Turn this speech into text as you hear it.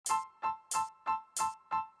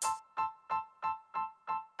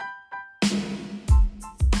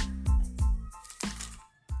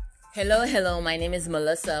Hello, my name is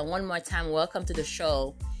Melissa. One more time, welcome to the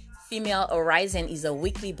show. Female Horizon is a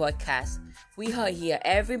weekly podcast. We are here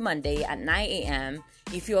every Monday at 9 a.m.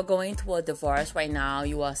 If you are going through a divorce right now,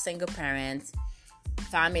 you are a single parent,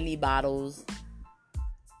 family battles,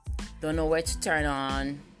 don't know where to turn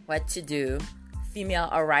on, what to do, Female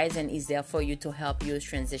Horizon is there for you to help you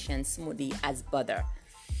transition smoothly as butter.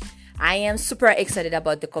 I am super excited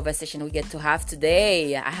about the conversation we get to have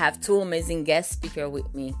today. I have two amazing guest speakers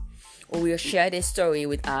with me who will share their story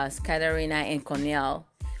with us, Katarina and Cornell.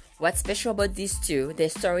 What's special about these two? Their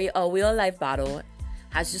story a real life battle.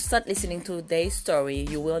 As you start listening to their story,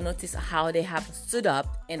 you will notice how they have stood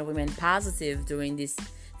up and remained positive during this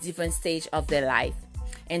different stage of their life.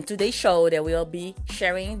 In today's show, they will be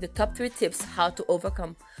sharing the top 3 tips how to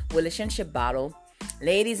overcome relationship battle.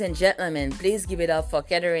 Ladies and gentlemen, please give it up for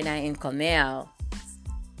Katarina and Cornell.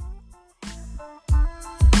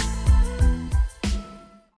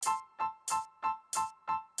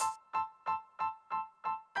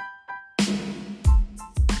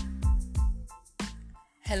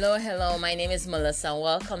 Hello, my name is Melissa.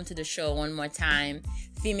 Welcome to the show one more time.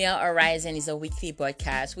 Female Horizon is a weekly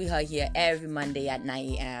broadcast. We are here every Monday at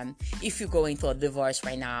 9 a.m. If you're going through a divorce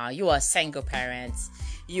right now, you are single parents,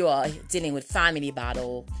 you are dealing with family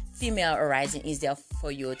battle, Female Horizon is there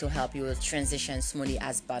for you to help you transition smoothly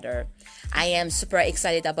as butter. I am super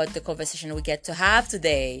excited about the conversation we get to have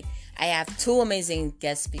today. I have two amazing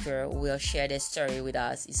guest speakers who will share their story with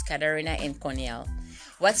us. It's Katarina and Cornell.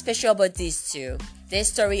 What's special about these two? Their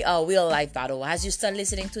story are real life battle. As you start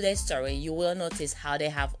listening to their story, you will notice how they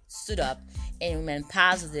have stood up and remained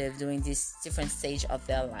positive during this different stage of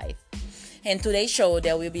their life. In today's show,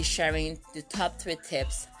 they will be sharing the top 3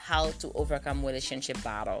 tips how to overcome relationship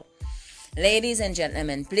battle. Ladies and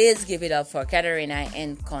gentlemen, please give it up for Katarina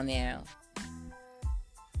and Cornell.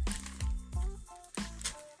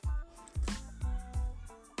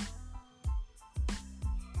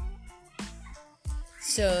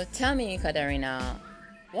 So tell me, Katarina,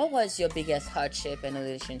 what was your biggest hardship in a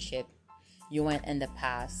relationship you went in the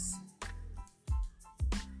past?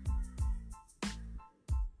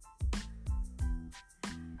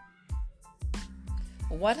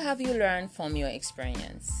 What have you learned from your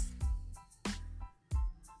experience?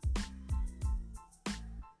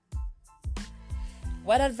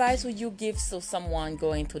 What advice would you give to someone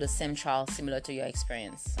going through the same trial similar to your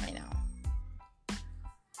experience right now?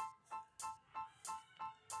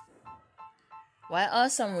 What are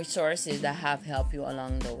some resources that have helped you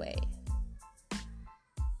along the way?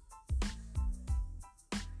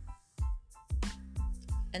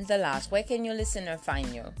 And the last, where can your listener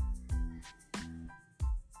find you?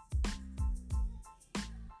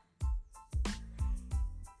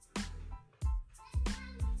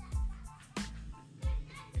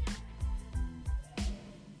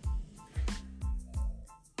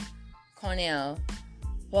 Cornell,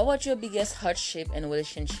 what was your biggest hardship in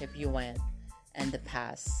relationship you went in the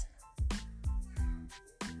past?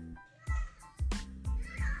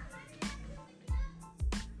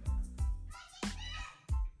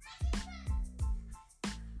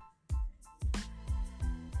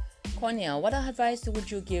 Cornell, what advice would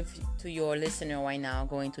you give to your listener right now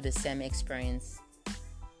going through the same experience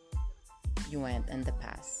you went in the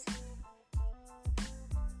past?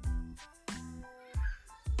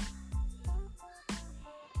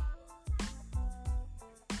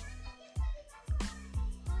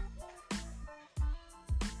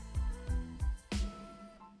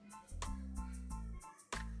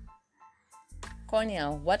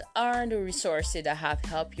 Cornell, what are the resources that have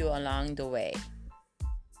helped you along the way?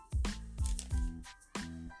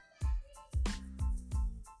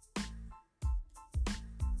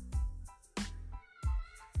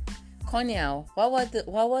 Cornell, what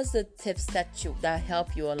was the tips that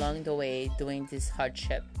helped you along the way during this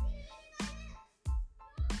hardship?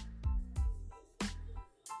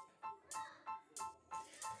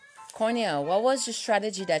 Cornell, what was the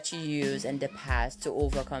strategy that you used in the past to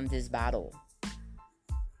overcome this battle?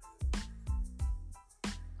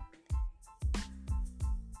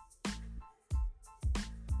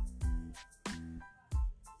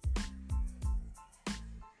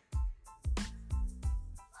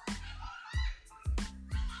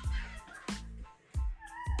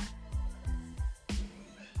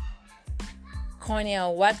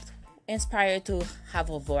 Cornell, what inspired you to have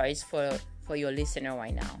a voice for your listener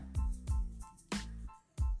right now?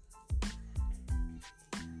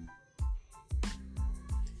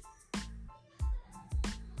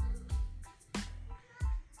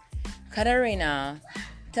 Katarina,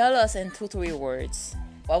 tell us in 2-3 words,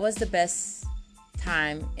 what was the best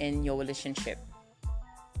time in your relationship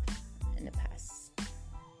in the past?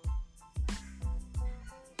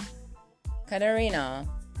 Katarina,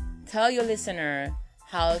 tell your listener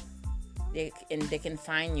how they can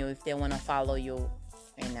find you if they want to follow you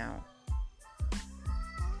right now.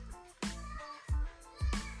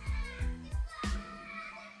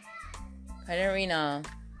 Katarina,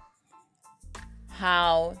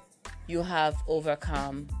 how you have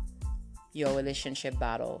overcome your relationship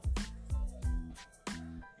battle.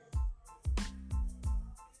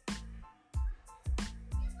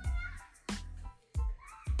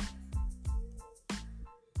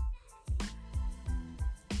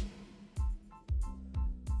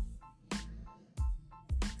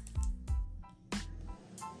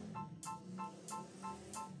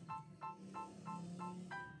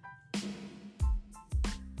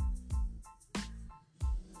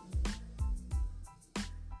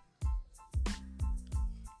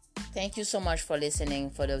 Thank you so much for listening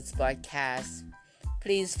for this podcast.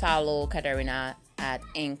 Please follow Katarina at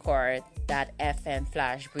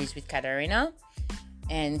anchor.fm/breeze with Katarina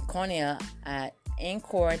and Konya at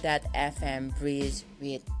anchor.fm breeze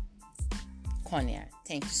with Konya.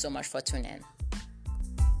 Thank you so much for tuning in.